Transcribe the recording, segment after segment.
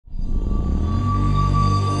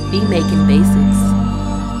Beat Making Basics.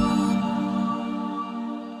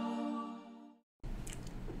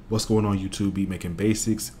 What's going on YouTube? Beat Making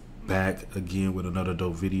Basics back again with another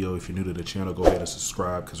dope video. If you're new to the channel, go ahead and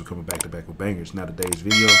subscribe because we're coming back to back with bangers. Now today's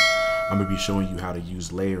video, I'm going to be showing you how to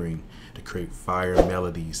use layering to create fire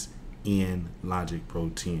melodies in Logic Pro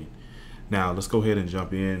 10. Now let's go ahead and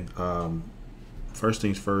jump in. First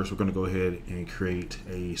things first, we're going to go ahead and create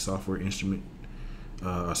a software instrument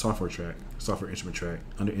track.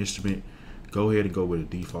 Under instrument, go ahead and go with a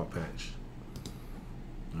default patch.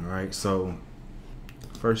 Alright, so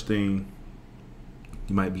first thing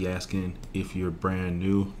you might be asking, if you're brand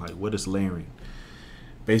new, like, what is layering?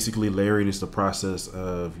 Basically, layering is the process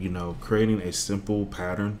of, creating a simple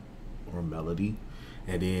pattern or melody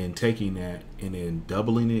and then taking that and then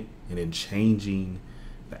doubling it and then changing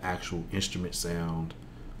the actual instrument sound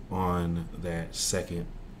on that second,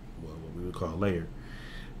 well, what we would call a layer.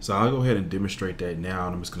 So I'll go ahead and demonstrate that now,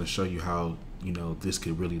 and I'm just going to show you how this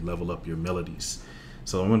could really level up your melodies.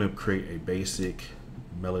 So I'm going to create a basic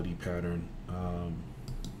melody pattern.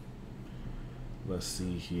 Let's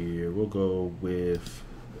see here. We'll go with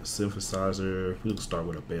a synthesizer. We'll start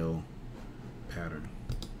with a bell pattern.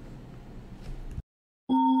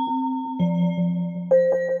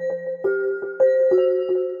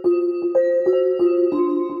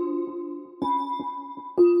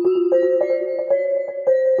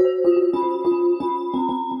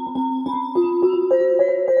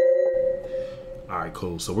 Alright,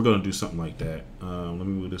 cool. So we're going to do something like that. Let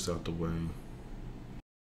me move this out the way.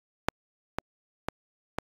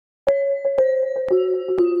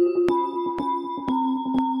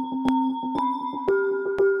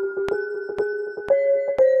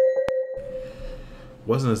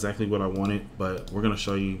 Wasn't exactly what I wanted, but we're going to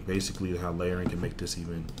show you basically how layering can make this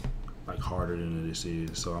even like harder than this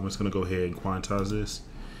is. So I'm just going to go ahead and quantize this,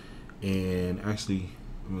 and actually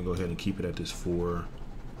I'm going to go ahead and keep it at this 4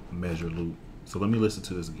 measure loop. So let me listen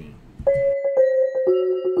to this again.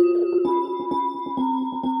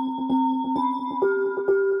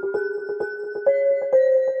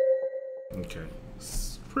 Okay,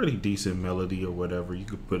 it's pretty decent melody or whatever. You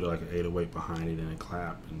could put like an 808 behind it and a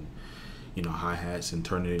clap and hi-hats and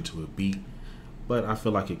turn it into a beat, but I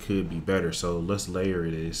feel like it could be better. So let's layer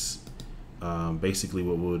this. Basically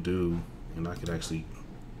what we'll do, and I could actually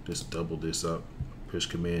just double this up, push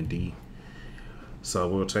Command D. So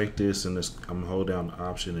we'll take this and I'm gonna hold down the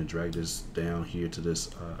Option and drag this down here to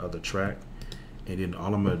this other track, and then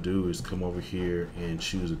all I'm gonna do is come over here and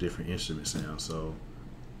choose a different instrument sound. So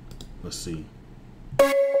let's see.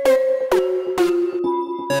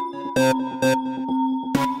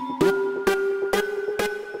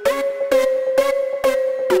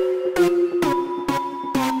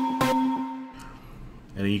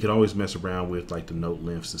 And then you can always mess around with like the note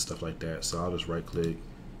lengths and stuff like that. So I'll just right click,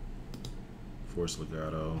 force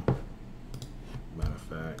legato. Matter of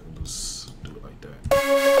fact, we'll just do it like that.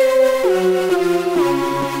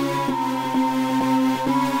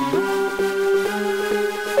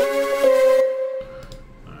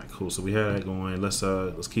 Alright, cool. So we have that going. Let's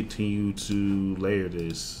continue to layer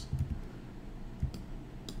this.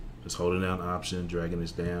 Just holding down Option, dragging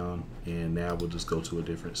this down, and now we'll just go to a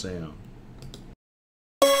different sound.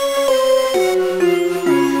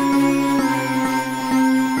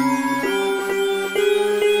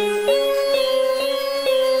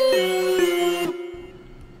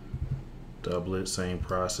 Double it, same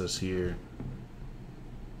process here.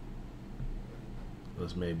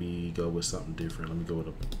 Let's maybe go with something different. Let me go with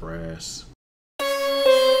a brass.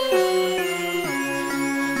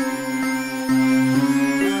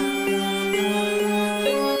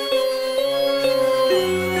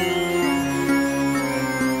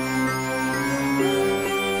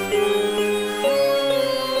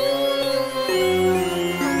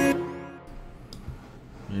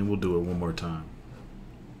 And we'll do it one more time.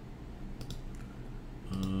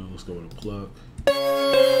 Let's go with a pluck.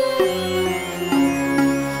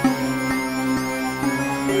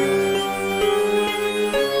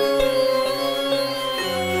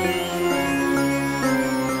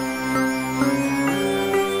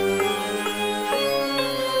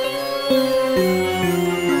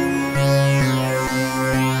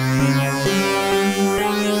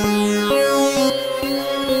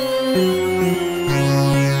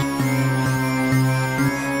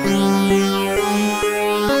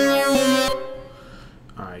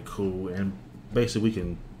 Cool. And basically we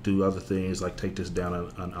can do other things like take this down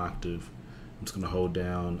an octave. I'm just going to hold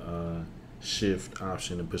down Shift,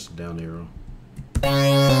 Option, and push the down arrow.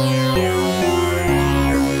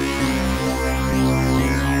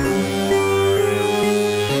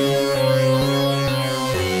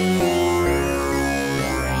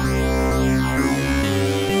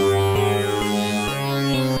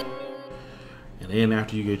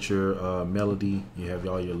 get your melody. You have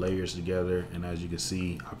all your layers together, and as you can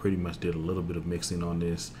see, I pretty much did a little bit of mixing on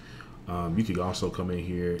this. You could also come in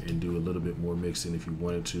here and do a little bit more mixing if you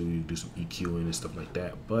wanted to. You do some EQing and stuff like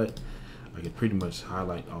that, but I could pretty much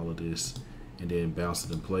highlight all of this and then bounce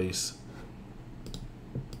it in place.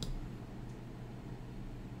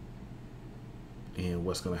 And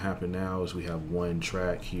what's going to happen now is we have one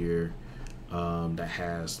track here that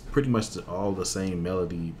has pretty much all the same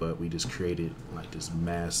melody, but we just created like this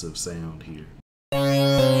massive sound here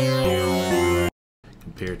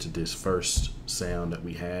compared to this first sound that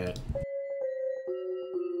we had,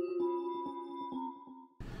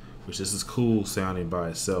 which this is cool sounding by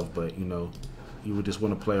itself, but you know, you would just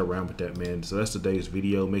want to play around with that, man. So that's today's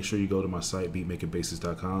video. Make sure you go to my site,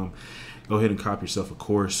 beatmakingbasics.com. Go ahead and copy yourself a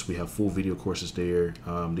course. We have full video courses there.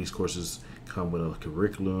 These courses come with a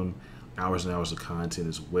curriculum, hours and hours of content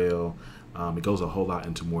as well. It goes a whole lot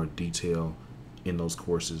into more detail in those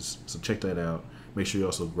courses, so check that out. Make sure you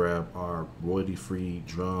also grab our royalty-free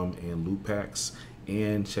drum and loop packs,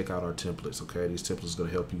 and check out our templates. Okay, these templates are going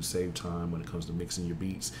to help you save time when it comes to mixing your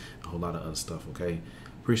beats, a whole lot of other stuff. Okay,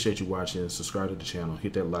 appreciate you watching. Subscribe to the channel,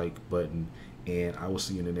 hit that like button, and I will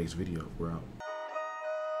see you in the next video. We're out.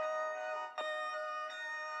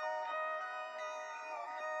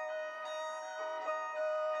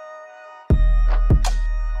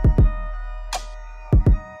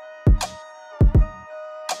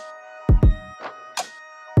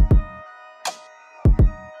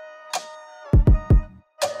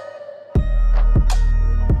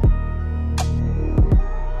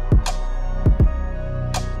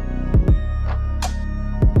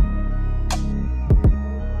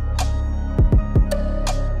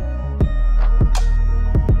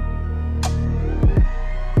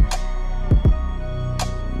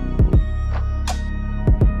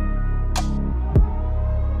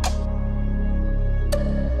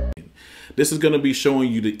 This is going to be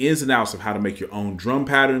showing you the ins and outs of how to make your own drum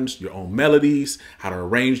patterns, your own melodies, how to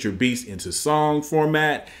arrange your beats into song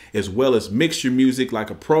format, as well as mix your music like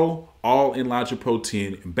a pro, all in Logic Pro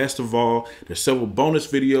 10. And best of all, there's several bonus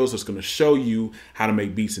videos that's going to show you how to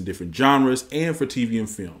make beats in different genres and for TV and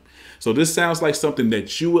film. So this sounds like something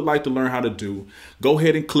that you would like to learn how to do. Go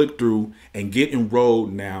ahead and click through and get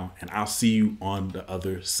enrolled now, and I'll see you on the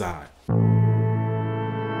other side.